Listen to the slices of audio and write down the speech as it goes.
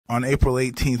On April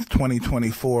 18,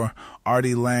 2024,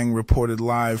 Artie Lang reported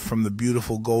live from the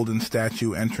beautiful golden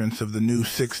statue entrance of the new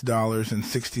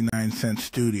 $6.69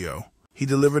 studio. He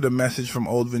delivered a message from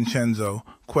old Vincenzo,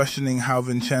 questioning how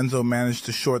Vincenzo managed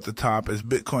to short the top as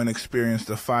Bitcoin experienced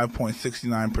a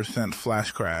 5.69%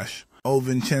 flash crash. Old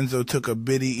Vincenzo took a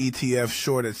Biddy ETF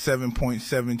short at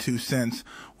 7.72 cents,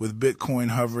 with Bitcoin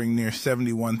hovering near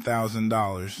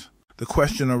 $71,000. The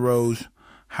question arose,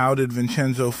 how did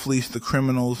Vincenzo fleece the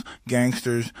criminals,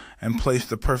 gangsters, and place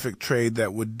the perfect trade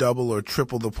that would double or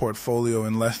triple the portfolio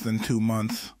in less than 2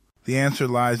 months? The answer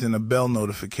lies in a bell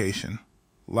notification.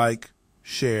 Like,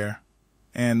 share,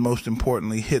 and most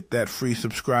importantly, hit that free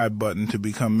subscribe button to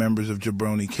become members of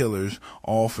Jabroni Killers,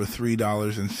 all for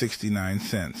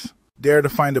 $3.69. Dare to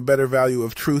find a better value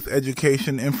of truth,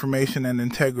 education, information, and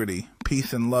integrity,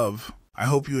 peace, and love. I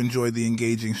hope you enjoyed the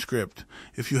engaging script.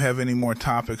 If you have any more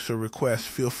topics or requests,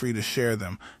 feel free to share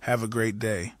them. Have a great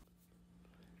day.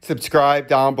 Subscribe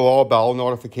down below, bell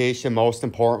notification, most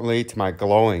importantly, to my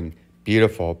glowing,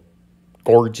 beautiful,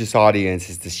 gorgeous audience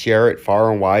is to share it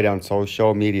far and wide on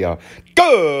social media. Good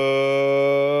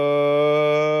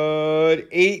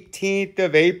 18th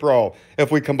of April,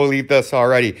 if we can believe this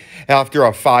already, after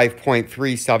a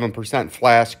 5.37%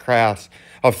 flash crash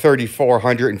of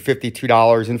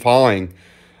 $3,452 and falling.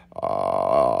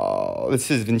 This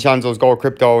is Vincenzo's Gold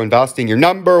Crypto Investing, your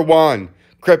 #1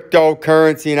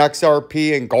 cryptocurrency and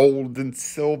XRP and gold and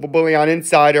silver bullion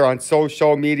insider on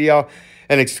social media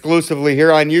and exclusively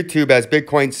here on YouTube as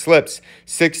Bitcoin slips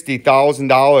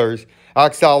 $60,000.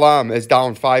 XLM is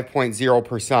down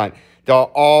 5.0%. The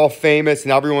all famous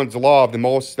and everyone's loved, the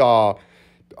most beheld,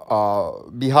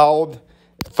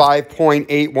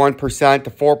 5.81% to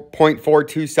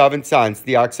 4.427 cents.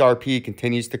 The XRP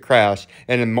continues to crash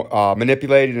and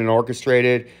manipulated and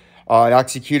orchestrated and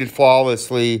executed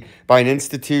flawlessly by an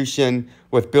institution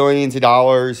with billions of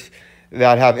dollars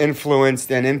that have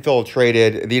influenced and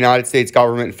infiltrated the United States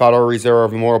government, Federal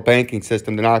Reserve, and world banking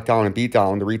system to knock down and beat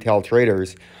down the retail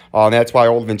traders. That's why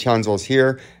old Vincenzo is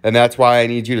here, and that's why I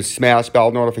need you to smash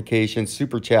bell notifications,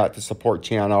 super chat to support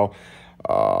channel.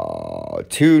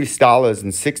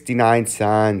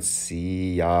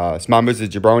 $2.69. Yes, members of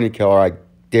Jabroni Killer, I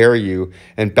dare you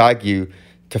and beg you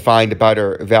to find a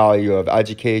better value of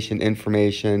education,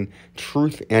 information,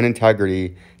 truth, and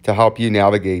integrity to help you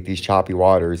navigate these choppy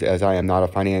waters, as I am not a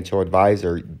financial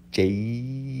advisor.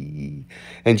 Jay.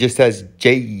 And just as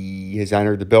Jay has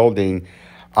entered the building,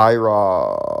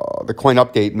 the coin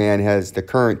update man has the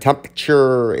current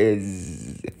temperature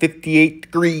is 58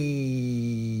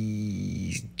 degrees.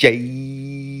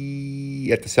 Jay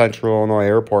at the Central Illinois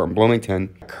Airport in Bloomington.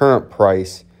 Current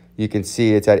price, you can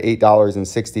see it's at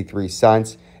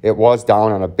 $8.63. It was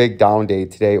down on a big down day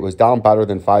today. It was down better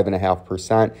than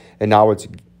 5.5%, and now it's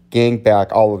gained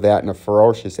back all of that in a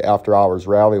ferocious after-hours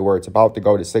rally where it's about to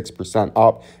go to 6%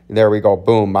 up. There we go,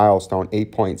 boom, milestone,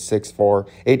 $8.64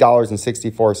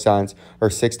 or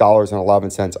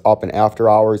 $6.11 up in after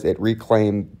hours. It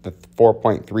reclaimed the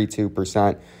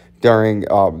 4.32% during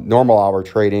normal hour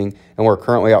trading, and we're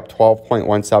currently up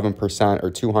 12.17%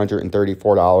 or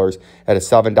 $234 at a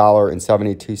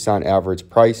 $7.72 average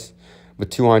price with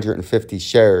 250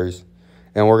 shares.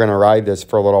 And we're going to ride this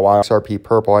for a little while. XRP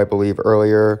Purple, I believe,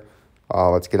 earlier.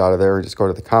 Let's get out of there and just go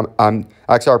to the comment.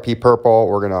 XRP Purple,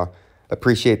 we're going to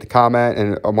appreciate the comment.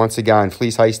 And once again,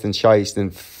 fleece, heist, and shiest,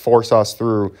 and force us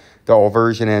through the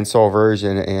overversion and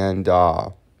subversion and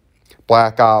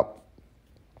black op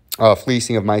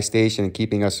fleecing of my station and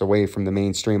keeping us away from the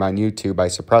mainstream on YouTube by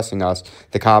suppressing us.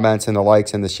 The comments and the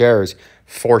likes and the shares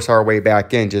force our way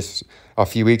back in. Just a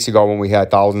few weeks ago when we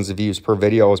had thousands of views per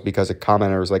videos because of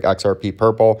commenters like XRP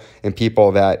Purple and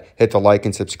people that hit the like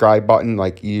and subscribe button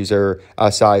like user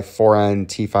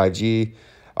SI4NT5G.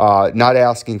 Not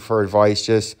asking for advice,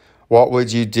 just what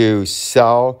would you do?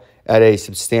 Sell at a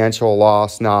substantial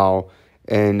loss now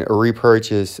and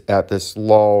repurchase at this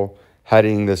low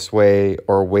heading this way,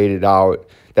 or wait it out.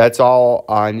 That's all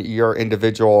on your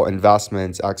individual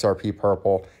investments, XRP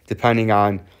Purple, depending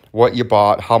on what you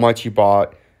bought, how much you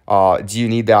bought. Do you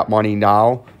need that money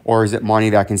now, or is it money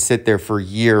that can sit there for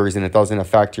years and it doesn't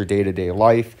affect your day-to-day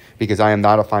life? Because I am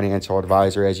not a financial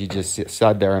advisor, as you just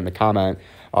said there in the comment.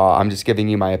 I'm just giving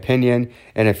you my opinion.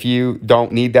 And if you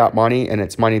don't need that money and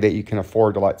it's money that you can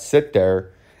afford to let sit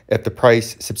there, if the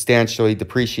price substantially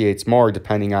depreciates more,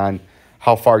 depending on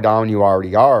how far down you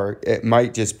already are, it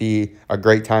might just be a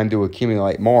great time to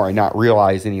accumulate more and not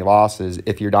realize any losses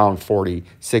if you're down 40,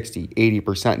 60,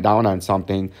 80% down on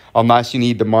something. Unless you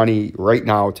need the money right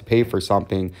now to pay for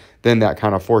something, then that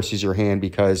kind of forces your hand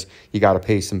because you got to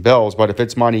pay some bills. But if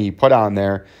it's money you put on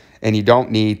there and you don't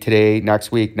need today,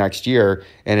 next week, next year,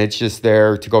 and it's just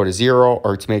there to go to zero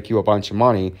or to make you a bunch of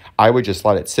money, I would just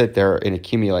let it sit there and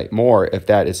accumulate more if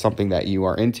that is something that you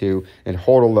are into, and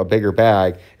hold a bigger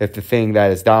bag. If the thing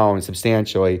that is down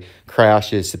substantially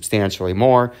crashes substantially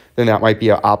more, then that might be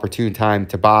an opportune time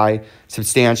to buy,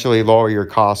 substantially lower your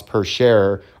cost per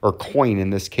share or coin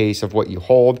in this case of what you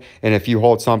hold. And if you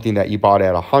hold something that you bought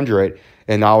at 100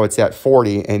 and now it's at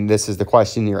 40, and this is the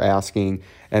question you're asking,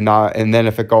 and then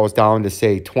if it goes down to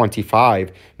say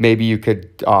 25, maybe you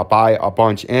could buy a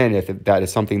bunch in if that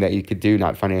is something that you could do,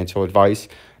 not financial advice.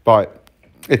 But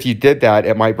if you did that,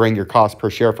 it might bring your cost per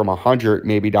share from 100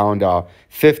 maybe down to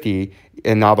 50,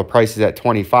 and now the price is at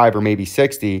 25 or maybe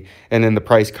 60, and then the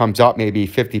price comes up maybe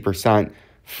 50%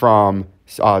 from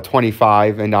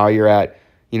 25, and now you're at,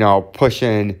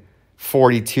 pushing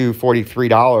 $42,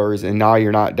 $43, and now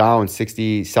you're not down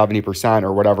 60, 70%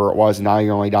 or whatever it was. Now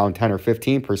you're only down 10 or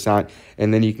 15%,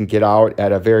 and then you can get out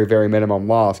at a very, very minimum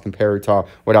loss compared to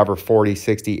whatever 40,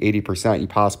 60, 80% you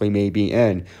possibly may be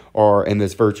in, or in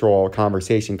this virtual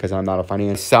conversation, because I'm not a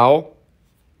financial. Sell?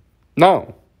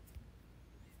 No.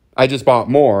 I just bought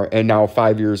more, and now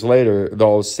 5 years later,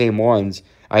 those same ones,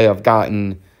 I have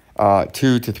gotten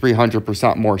 200 to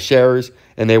 300% more shares,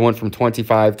 and they went from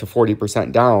 25 to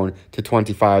 40% down to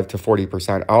 25 to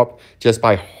 40% up just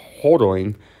by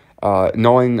holding,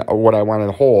 knowing what I wanted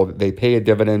to hold. They pay a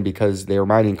dividend because they are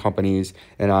mining companies,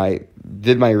 and I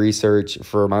did my research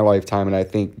for my lifetime, and I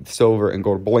think silver and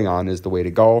gold bullion is the way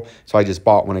to go. So I just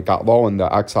bought when it got low, and the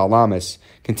XLM has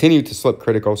continued to slip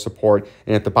critical support.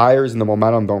 And if the buyers and the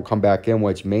momentum don't come back in,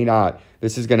 which may not,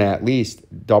 this is going to at least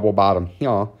double bottom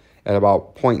here at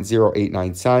about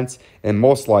 0.089 cents, and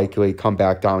most likely come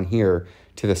back down here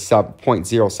to the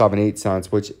 0.078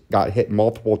 cents, which got hit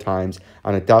multiple times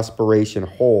on a desperation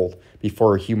hold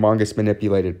before a humongous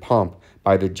manipulated pump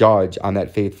by the judge on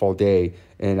that fateful day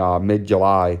in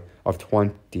mid-July of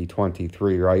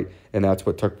 2023, right? And that's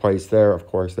what took place there. Of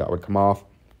course, that would come off.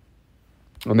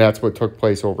 And that's what took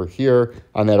place over here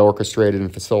on that orchestrated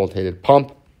and facilitated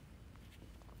pump.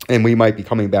 And we might be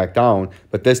coming back down,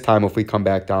 but this time if we come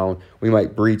back down, we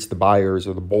might breach the buyers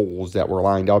or the bulls that were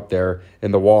lined up there,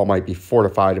 and the wall might be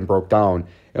fortified and broke down,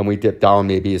 and we dip down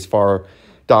maybe as far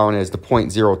down as the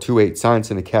 0.028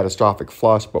 cents in a catastrophic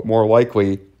flush. But more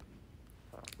likely,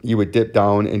 you would dip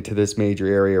down into this major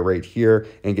area right here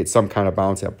and get some kind of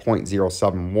bounce at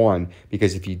 0.071,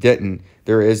 because if you didn't,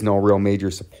 there is no real major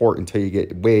support until you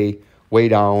get way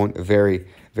down very,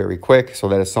 very quick. So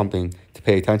that is something to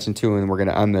pay attention to, and we're going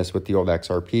to end this with the old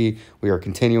XRP. We are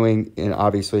continuing, and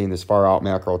obviously in this far out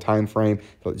macro time frame,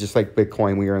 but just like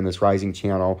Bitcoin, we are in this rising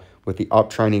channel with the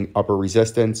uptrending upper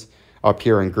resistance up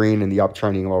here in green, and the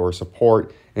uptrending lower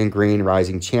support in green,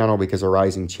 rising channel, because a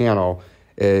rising channel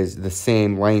is the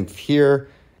same length here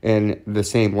and the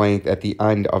same length at the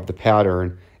end of the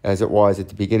pattern as it was at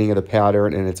the beginning of the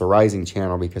pattern, and it's a rising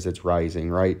channel because it's rising,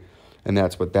 right? And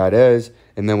that's what that is.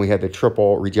 And then we had the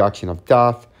triple rejection of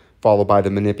death, followed by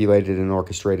the manipulated and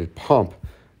orchestrated pump,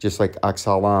 just like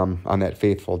XLM on that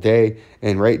faithful day.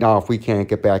 And right now, if we can't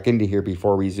get back into here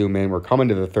before we zoom in, we're coming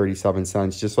to the 37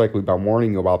 cents, just like we've been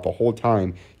warning you about the whole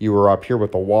time. You were up here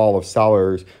with a wall of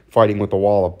sellers fighting with a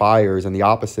wall of buyers on the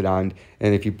opposite end.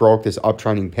 And if you broke this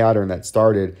uptrending pattern that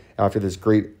started after this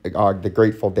the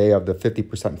grateful day of the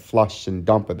 50% flush and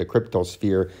dump of the crypto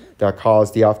sphere that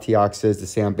caused the FTXs, the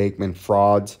Sam Bankman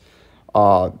frauds,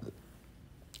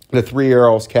 the Three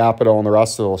Arrows Capital, and the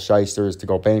rest of those shysters to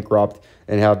go bankrupt,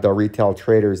 and have the retail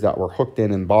traders that were hooked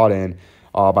in and bought in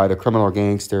by the criminal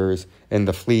gangsters, and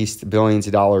the fleeced billions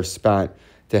of dollars spent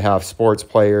to have sports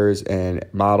players and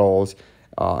models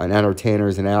and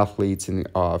entertainers and athletes and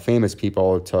famous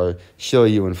people to shill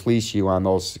you and fleece you on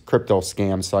those crypto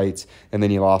scam sites, and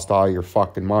then you lost all your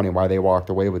fucking money while they walked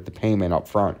away with the payment up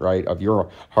front, right, of your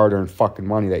hard-earned fucking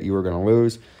money that you were going to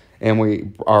lose. And we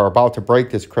are about to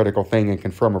break this critical thing and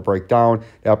confirm a breakdown.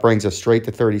 That brings us straight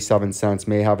to 37 cents.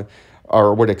 May have,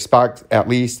 or would expect at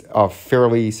least a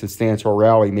fairly substantial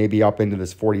rally, maybe up into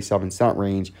this 47-cent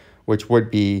range, which would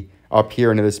be up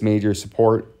here into this major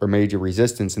support or major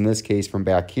resistance, in this case from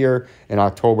back here in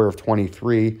October of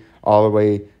 23 all the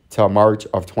way to March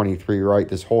of 23, right?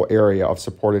 This whole area of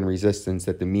support and resistance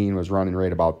that the mean was running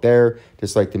right about there,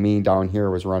 just like the mean down here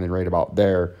was running right about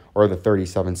there, or the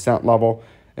 37-cent level.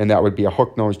 And that would be a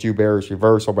hook-nosed Jew bearish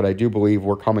reversal. But I do believe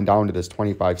we're coming down to this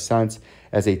 25 cents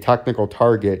as a technical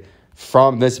target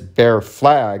from this bear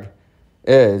flag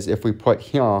is, if we put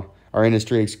here our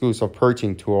industry exclusive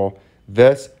purchasing tool,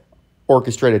 this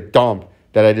orchestrated dump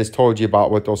that I just told you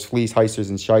about with those fleece heisters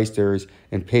and shysters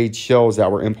and paid shills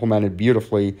that were implemented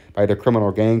beautifully by the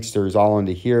criminal gangsters all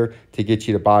into here to get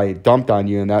you to buy, dumped on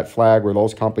you. And that flag where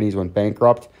those companies went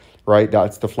bankrupt, right?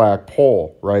 That's the flag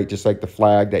pole, right? Just like the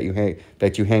flag that you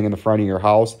hang in the front of your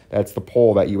house. That's the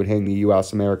pole that you would hang the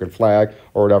U.S. American flag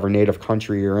or whatever native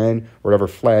country you're in, or whatever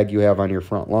flag you have on your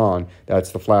front lawn.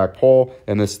 That's the flag pole,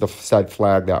 and this is the said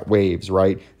flag that waves,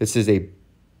 right? This is a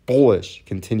bullish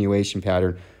continuation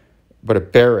pattern, but a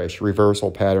bearish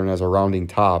reversal pattern as a rounding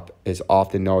top is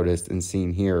often noticed and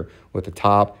seen here with the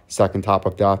top, second top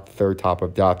of death, third top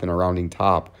of death, and a rounding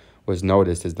top was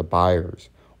noticed as the buyers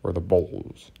or the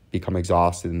bulls become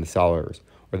exhausted in the sellers,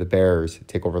 or the bears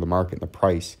take over the market and the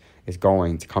price is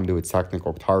going to come to its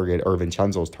technical target or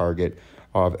Vincenzo's target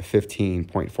of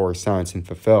 15.4 cents and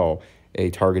fulfill a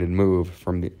targeted move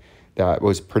from that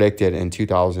was predicted in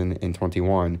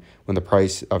 2021 when the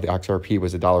price of the XRP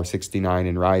was $1.69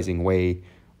 and rising way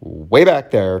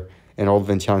back there. And old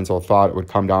Vincenzo thought it would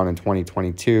come down in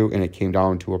 2022, and it came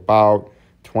down to about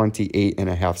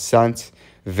 28.5 cents,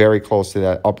 very close to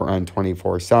that upper end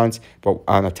 24 cents. But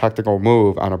on a technical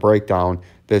move, on a breakdown,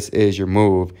 this is your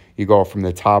move. You go from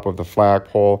the top of the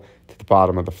flagpole to the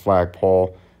bottom of the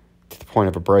flagpole to the point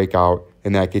of a breakout,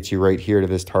 and that gets you right here to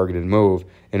this targeted move.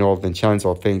 And old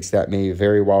Vincenzo thinks that may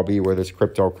very well be where this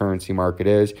cryptocurrency market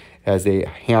is, as a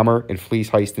hammer and fleece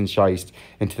heist and shist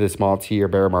into this multi-year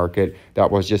bear market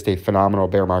that was just a phenomenal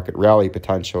bear market rally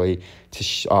potentially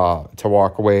to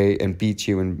walk away and beat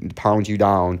you and pound you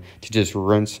down, to just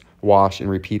rinse, wash, and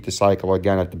repeat the cycle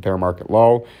again at the bear market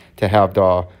low, to have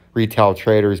the retail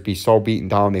traders be so beaten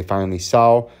down they finally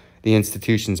sell, the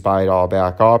institutions buy it all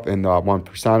back up, and the one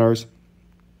percenters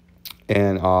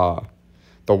and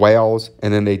the whales,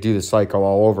 and then they do the cycle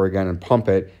all over again and pump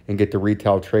it and get the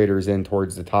retail traders in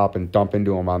towards the top and dump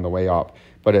into them on the way up.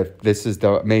 But if this is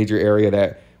the major area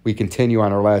that we continue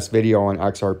on our last video on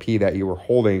XRP that you were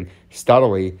holding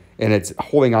steadily, and it's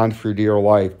holding on for dear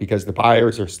life because the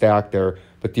buyers are stacked there,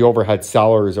 but the overhead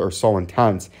sellers are so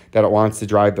intense that it wants to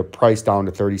drive the price down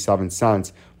to 37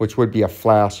 cents, which would be a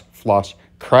flash flush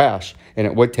crash, and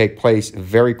it would take place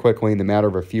very quickly in the matter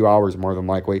of a few hours, more than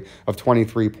likely, of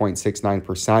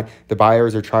 23.69%. The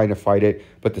buyers are trying to fight it,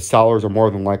 but the sellers are more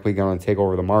than likely going to take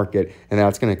over the market, and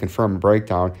that's going to confirm a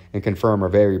breakdown and confirm a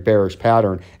very bearish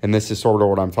pattern. And this is sort of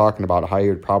what I'm talking about, how you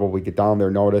would probably get down there.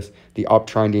 Notice the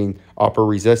uptrending upper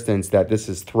resistance that this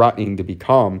is threatening to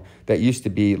become, that used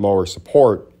to be lower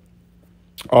support,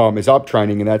 is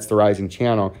uptrending, and that's the rising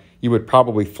channel. You would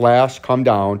probably flash, come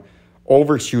down,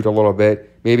 overshoot a little bit,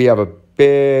 maybe have a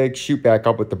big shoot back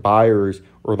up with the buyers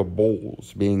or the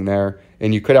bulls being there,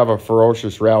 and you could have a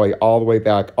ferocious rally all the way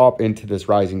back up into this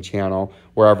rising channel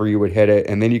wherever you would hit it,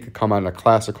 and then you could come on a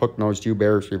classic hook nose Jew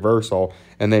bearish reversal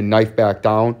and then knife back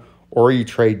down, or you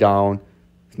trade down,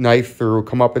 knife through,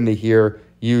 come up into here,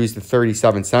 use the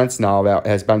 37 cents now that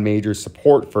has been major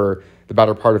support for the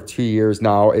better part of 2 years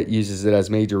now. It uses it as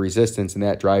major resistance, and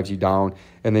that drives you down,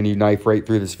 and then you knife right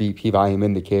through this VP volume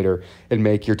indicator and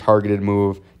make your targeted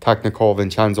move technical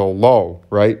Vincenzo low,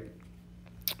 right?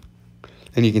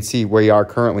 And you can see where you are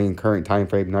currently in current time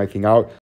frame knifing out.